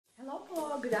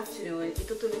good afternoon.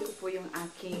 Itutuloy ko po yung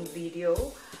aking video.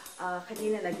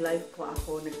 Kanina nag-live po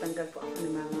ako, nagtanggal po ako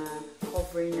ng mga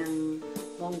cover ng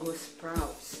Mongo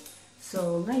Sprouts.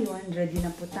 So, ngayon, ready na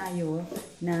po tayo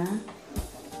na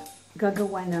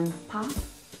gagawa ng puff.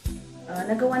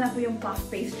 Nagawa na po yung puff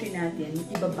pastry natin.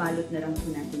 Ibabalot na lang po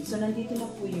natin. So, nandito na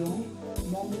po yung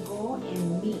Mongo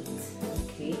and meat.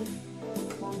 Okay?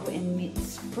 Mongo and meat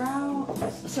sprout.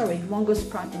 Sorry, Mongo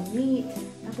sprout and meat.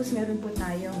 Tapos, meron po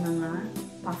tayong mga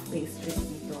puff pastries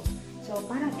dito. So,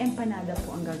 parang empanada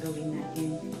po ang gagawin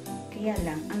natin. Kaya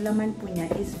lang, ang laman po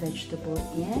niya is vegetable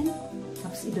and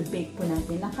tapos i-bake po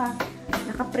natin.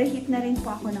 Naka-preheat na rin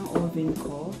po ako ng oven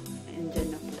ko. And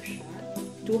dyan na po siya.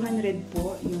 200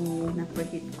 po yung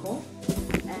na-preheat ko.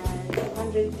 And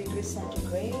 200 degrees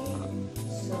centigrade.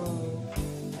 So,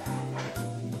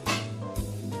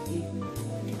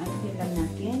 ano lang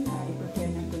natin.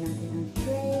 I-prepare na po natin ang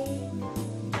tray.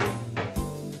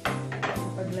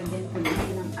 Paglagyan po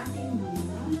natin ang ating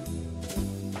mga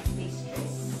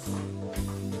pastries.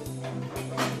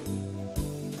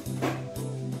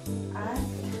 At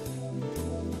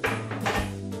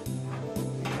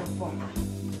ito po.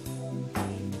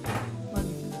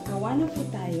 Maggawa na po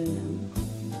tayo ng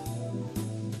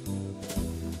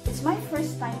it's my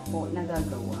first time po na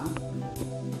gagawa.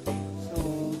 So,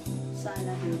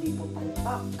 sana hindi po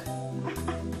palpak.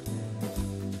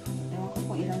 Ewan ko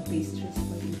kung ilang pastries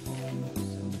po dito.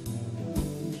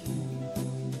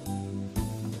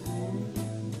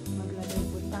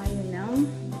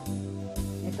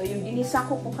 Yung ginisa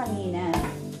ko po kanina,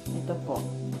 ito po.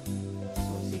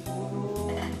 So, siguro,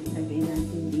 ilagay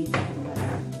natin dito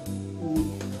para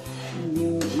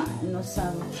hindi maano sa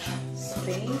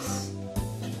space.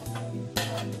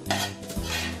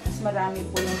 Mas marami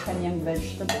po yung kanyang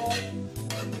vegetable.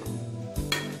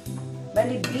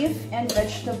 Bali, beef and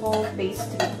vegetable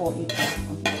pastry po ito.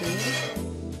 Okay.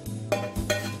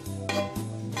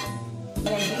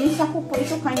 Yan, ginisa ko po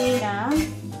ito kanina.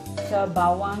 Sa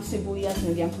bawang, sibuyas,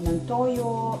 nilagyan ko ng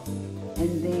toyo,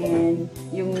 and then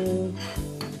yung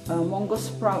Mongo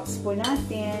sprouts po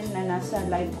natin na nasa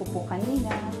live ko po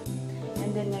kanina,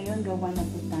 and then ngayon gawa na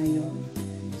po tayo.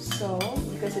 So,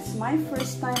 because it's my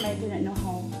first time, I don't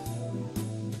know.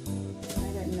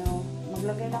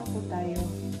 Maglagay lang po tayo.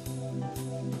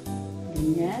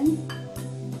 Ganyan.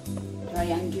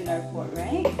 Triangular po,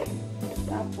 right?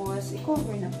 Tapos,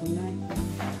 i-cover na po natin.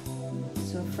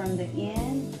 So, from the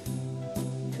end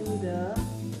to the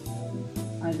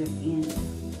other end.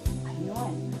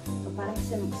 Ayun. So, parang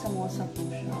samosa po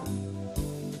siya.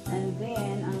 And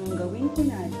then, ang gawin po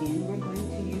natin, we're going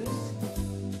to use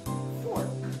fork.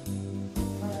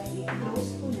 Para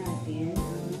i-close po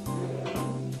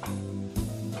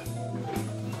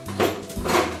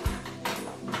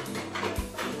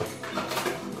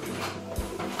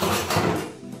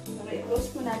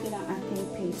natin ang ating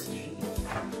pastry.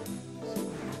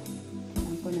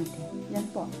 Yan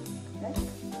po. Okay?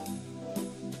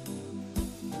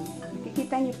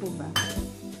 Nakikita niyo po ba?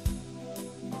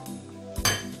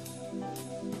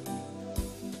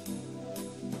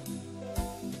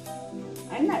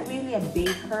 I'm not really a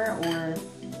baker or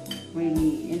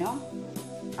really, you know?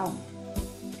 Oh.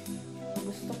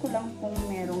 Gusto ko lang kung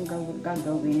merong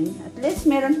gagawin. At least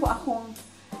meron po akong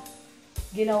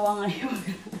ginawa ngayon.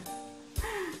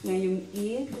 Ngayong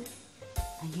egg.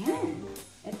 Ayan.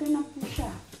 Ito na po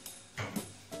siya.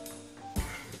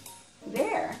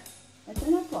 There. Ito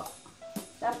na po.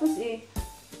 Tapos,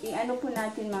 i-ano po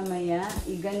natin mamaya.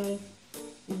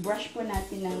 I-brush po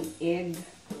natin ng egg.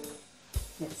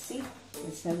 Let's see.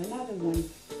 Let's have another one.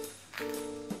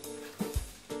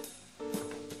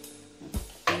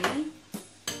 Okay.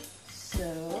 So,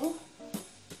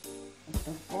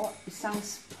 ito po. Isang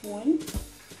spoon.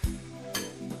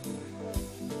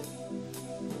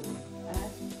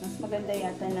 Maganda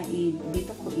yata na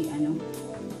dito ko i-ano.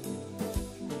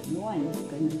 Ayun,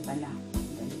 ganun pala.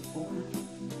 Dali po ha.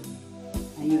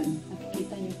 Ayun,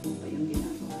 nakikita niyo po ba yung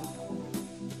ginagawa ko.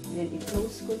 Then,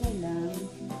 i-close ko na lang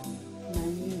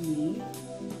manually.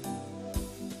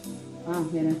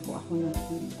 Meron po ako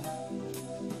nakita.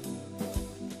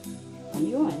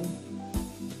 Ayun.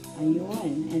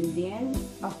 Ayun. And then,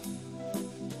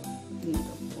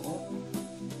 dito po.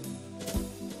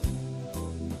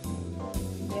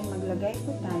 Maglagay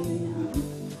po tayo ng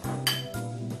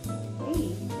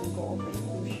nag-o-open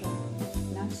po siya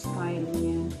ng style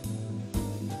niya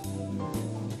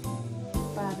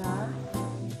para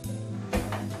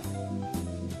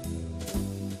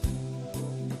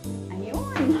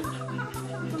ayun.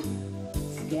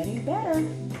 It's getting better.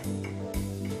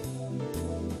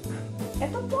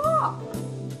 Ito po.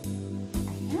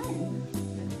 Ayan.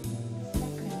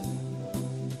 Second.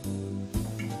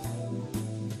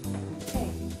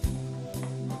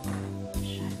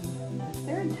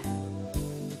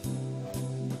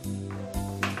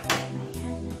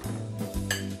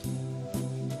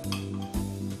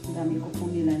 dami ko pong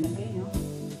nilalagay, no?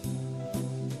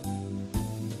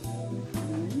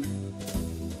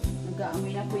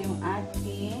 Nag-aamoy na po yung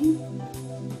ating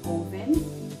oven.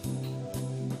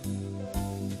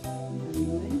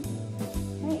 Ayun.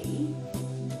 Hey!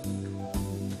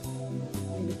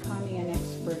 I'm becoming an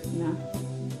expert na.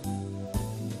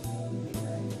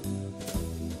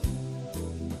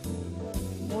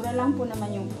 Mura lang po naman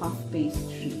yung puff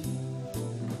pastry.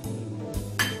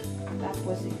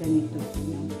 Tapos, ganito po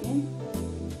natin.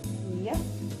 Yep.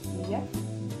 Yep.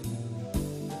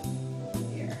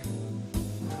 There.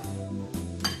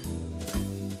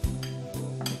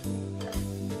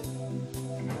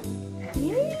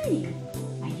 Yay!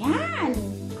 Ayan!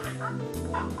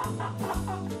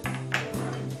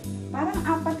 Parang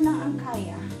 4 lang ang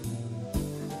kaya.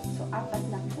 So,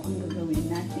 4 lang po ang gagawin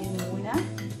natin muna.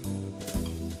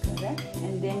 Correct?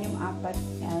 And then, yung 4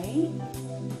 ay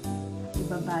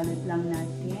ibabalot lang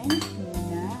natin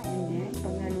muna. And then,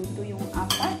 pag naluto yung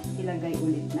 4, ilagay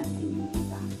ulit natin yung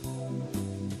iba.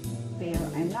 Pero,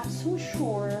 I'm not so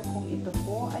sure kung ito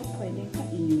po ay pwedeng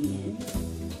kainin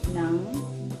ng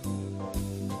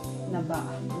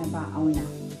nabaaw na.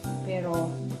 Pero,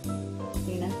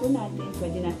 tingnan po natin,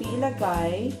 pwede natin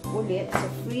ilagay ulit sa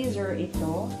freezer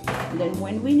ito. And then,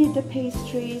 when we need the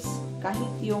pastries,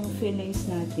 kahit yung fillings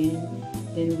natin,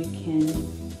 then we can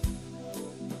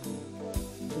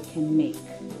make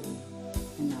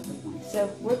another one. So,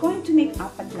 we're going to make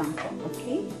 4 lang po,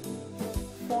 okay?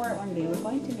 4 only. We're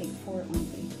going to make 4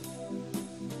 only.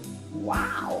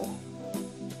 Wow!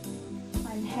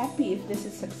 I'm happy if this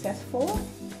is successful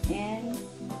and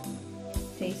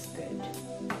tastes good.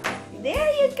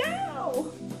 There you go!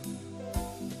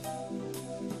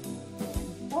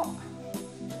 Oh.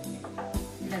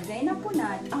 Lagay na po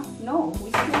natin. Ah, no.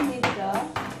 We still need the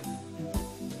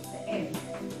egg.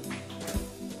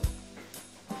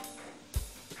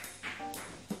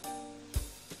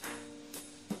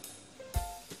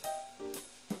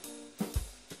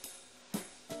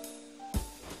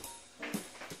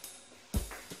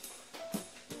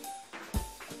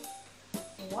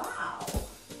 Wow!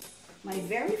 My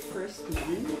very first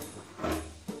one,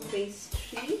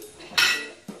 pastry.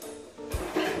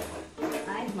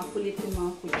 Ay, makulit yung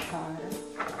mga kutsara.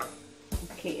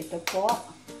 Okay, ito po.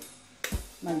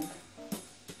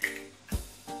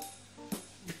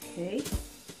 Okay.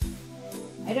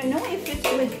 I don't know if it's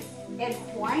with egg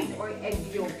white or egg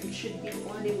yolk. It should be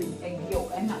only with egg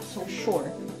yolk. I'm not so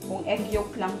sure. Kung egg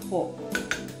yolk lang po.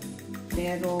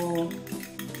 Pero,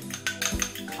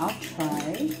 I'll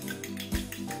try.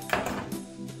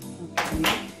 Okay.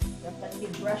 Dapat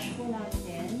i-brush ko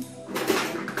natin.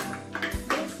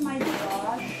 Here's my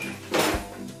brush.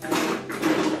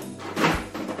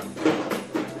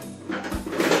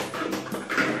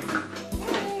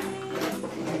 Hey,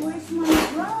 where's my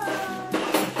brush?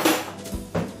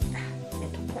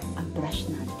 Ito po ang brush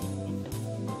natin. Ito.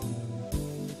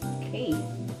 Okay.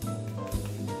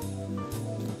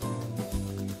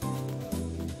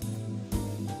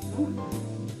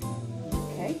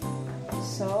 Okay.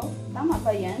 So, tama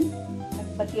ba yan?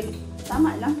 Nagbatil.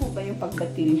 Tama lang po ba yung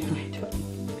pagbatil nito?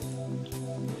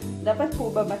 Dapat po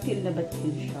ba batil na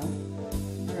batil siya?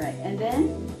 Alright. And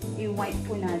then, i-wipe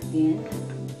po natin.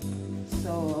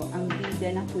 So, ang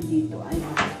bida na po dito ay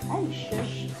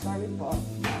shush. Sorry po.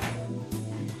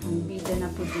 Ang bida na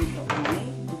po dito ay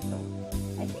ito.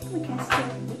 I think we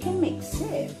can make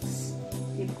 6.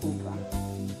 Di po ba?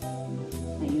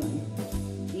 Ayun.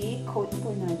 I-coat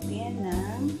po natin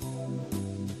ng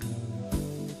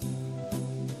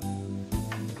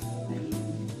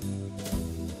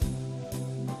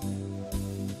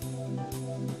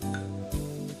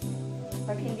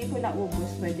pag hindi po naubos,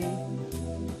 pwedeng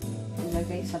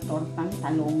ilagay sa tortang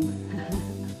talong.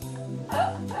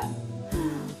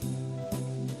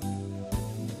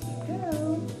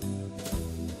 Go.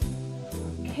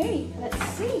 Okay, let's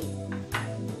see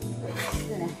what's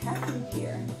gonna happen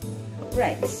here.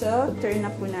 Right, so turn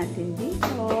na po natin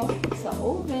dito sa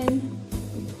oven.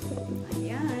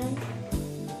 Ayan.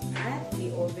 At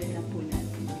i-oven na po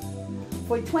natin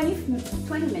for 20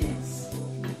 minutes.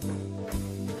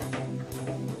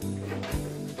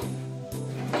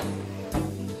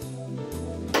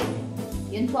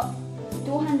 Yun po,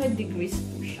 200 degrees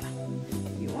po siya.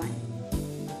 You want.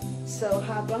 So,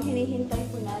 habang hinihintay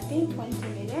po natin,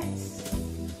 20 minutes,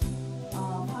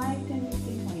 5, 10,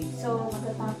 15, 20. So,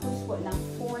 matatapos po ng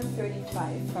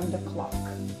 4:35 from the clock.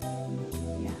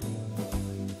 Yeah.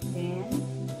 Then,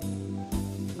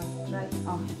 mag-try.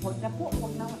 Oh, huwag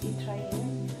na i-try yun.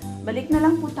 Balik na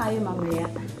lang po tayo mamaya.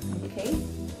 Okay?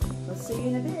 We'll see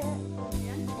you in a bit.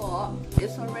 Yan po,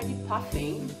 it's already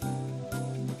puffing.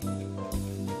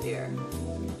 There. there.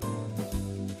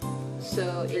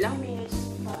 So, ilang minutes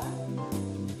pa?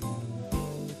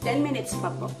 10 minutes pa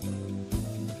po.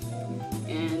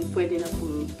 And pwede na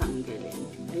pong tanggalin.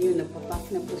 Ayun, nagpapak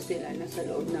na po sila. Nasa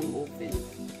loob ng oven.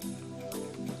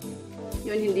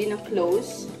 Yun, hindi na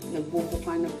close.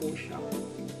 Nagbubuka na po siya.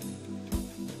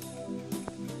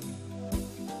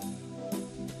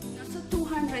 Nasa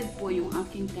 200 po yung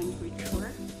aking temperature.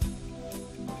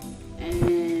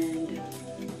 And,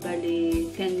 bali,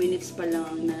 10 minutes pa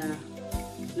lang na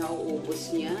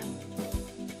nauubos niya.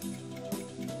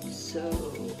 So,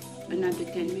 another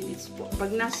 10 minutes po.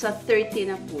 Pag nasa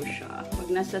 30 na po siya, pag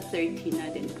nasa 30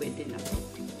 na din, pwede na po.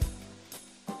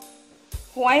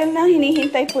 While na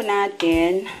hinihintay po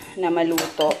natin na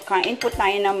maluto, kain po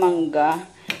tayo ng mangga.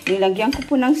 Nilagyan ko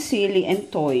po ng sili and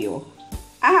toyo.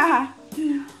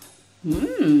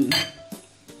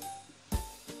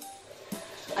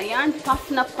 Ayan,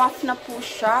 puff na po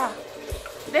siya.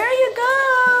 There you go!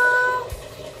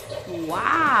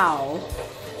 Wow!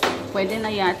 Pwede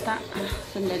na yata.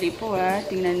 Sandali po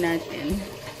tingnan natin.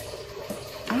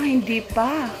 Hindi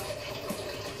pa.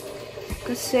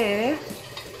 Kasi,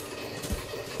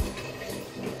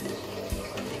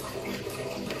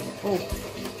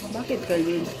 bakit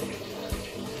ganyan?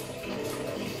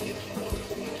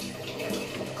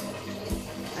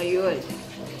 Ayun.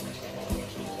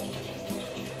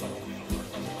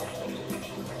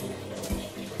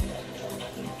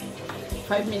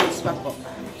 Five minutes pa po.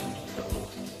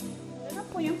 Ito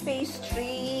po yung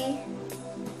pastry.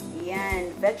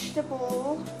 Yan.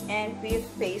 Vegetable and beef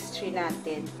pastry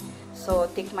natin.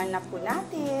 So, tikman na po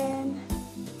natin.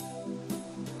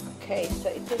 Okay.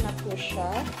 So, ito na po siya.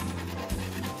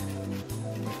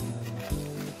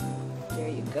 There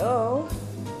you go.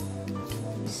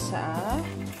 Isa.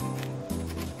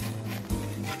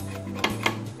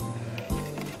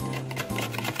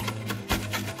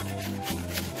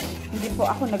 Hindi po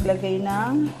ako naglagay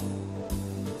ng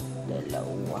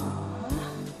dalawa.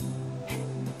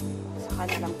 Saka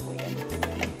na lang po yan.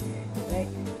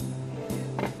 Right.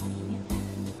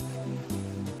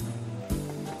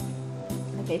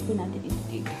 Lagay po natin ito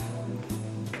dito.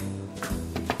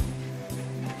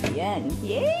 Yan.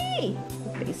 Yay!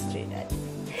 Pastry natin.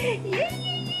 Yay!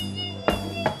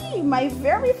 My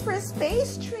very first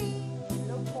pastry!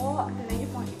 Hello po. Tignan niyo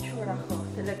po ang itsura ko.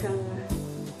 Talagang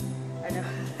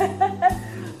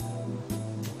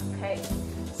okay.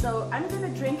 So, I'm gonna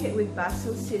drink it with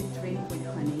basil seed drink with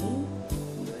honey.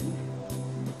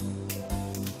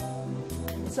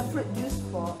 It's a fruit juice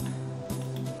po.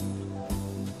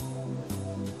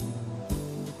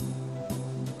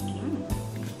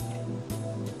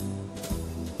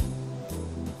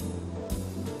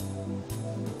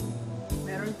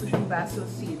 Meron po siyang basil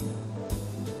seed.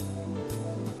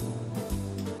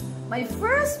 My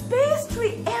first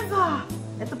pastry ever!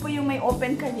 Ito po yung may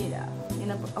open kanila.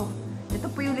 Ito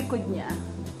po yung likod niya.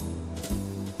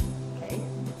 Okay.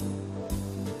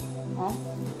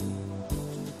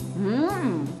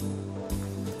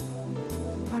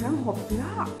 Parang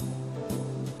hopla.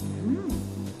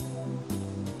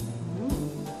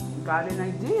 Got an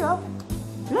idea.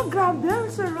 Look, grabe,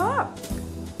 ang sarap.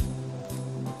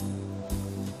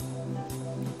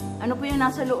 Ano po yung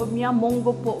nasa loob niya?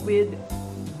 Munggo po with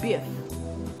beef.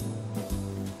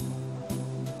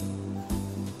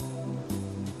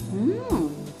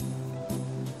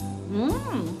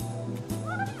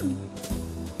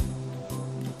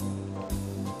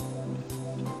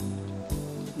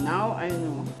 Now I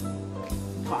know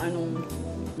kung anong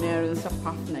meron sa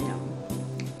puff na yan.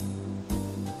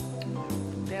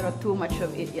 Pero too much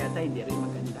of it yata hindi rin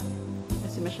maganda.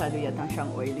 Kasi masyado yata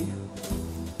siyang oily.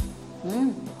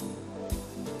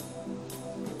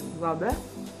 Grabe.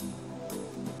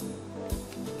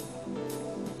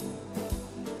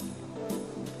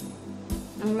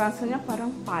 Ang lasa niya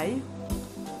parang pie.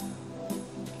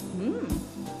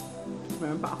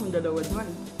 Meron pa akong dalawa doon.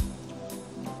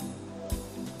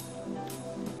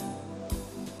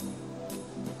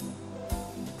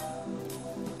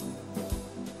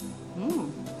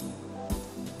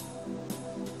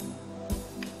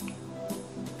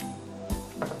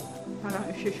 Parang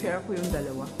i-share ko yung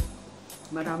dalawa.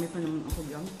 Marami pa naman ako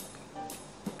dyan.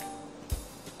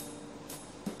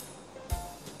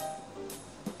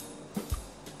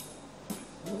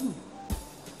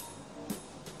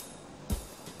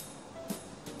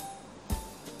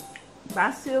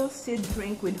 Basil seed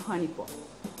drink with honey po.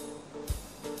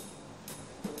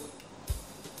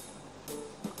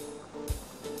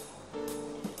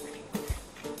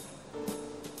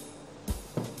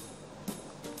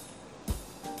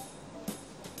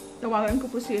 Tawagan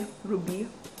ko po si Ruby.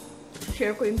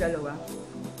 Share ko yung dalawa.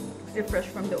 Kasi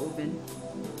fresh from the oven.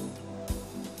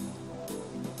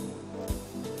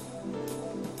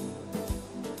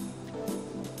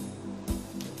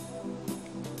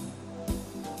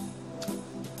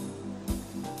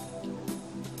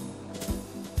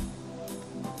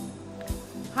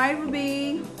 Hi,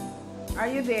 Ruby!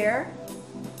 Are you there?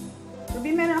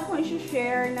 Ruby, meron akong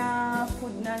i-share na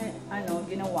food na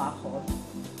ginawa ko.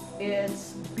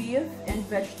 It's beef and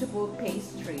vegetable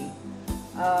pastry.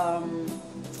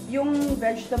 Yung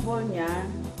vegetable niya,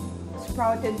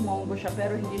 sprouted munggo siya,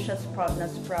 pero hindi siya sprout na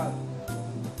sprout.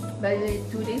 Bali,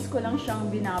 2 days ko lang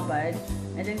siyang binabad.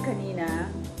 And then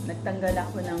kanina, nagtanggal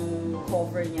ako ng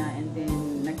cover niya. And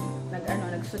then,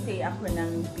 nag-saute ako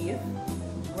ng beef,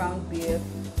 ground beef.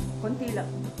 Konti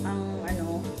lang,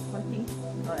 konting,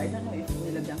 I don't know if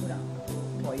nilagyan ko lang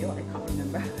toyo, I can't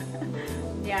remember.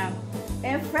 Yeah.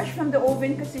 And fresh from the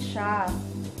oven kasi siya.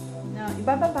 Na,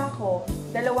 ibababa ko,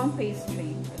 2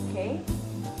 pastry. Okay?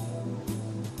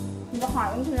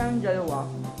 Pinakain ko na ng 2.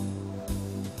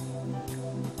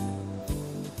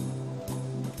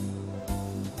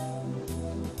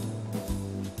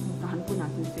 Puntahan ko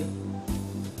natin si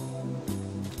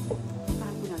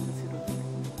Ruby.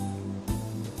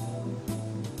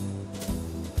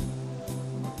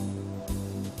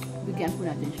 Bigyan po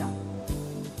natin siya.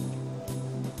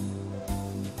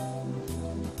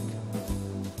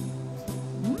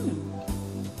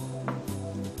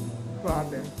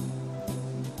 Grabe.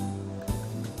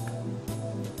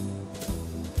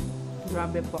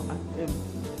 Grabe po.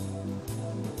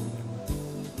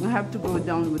 I have to go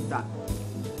down with that.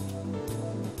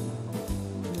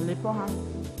 Really po ha.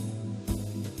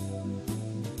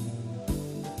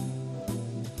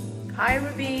 Hi,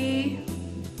 Ruby!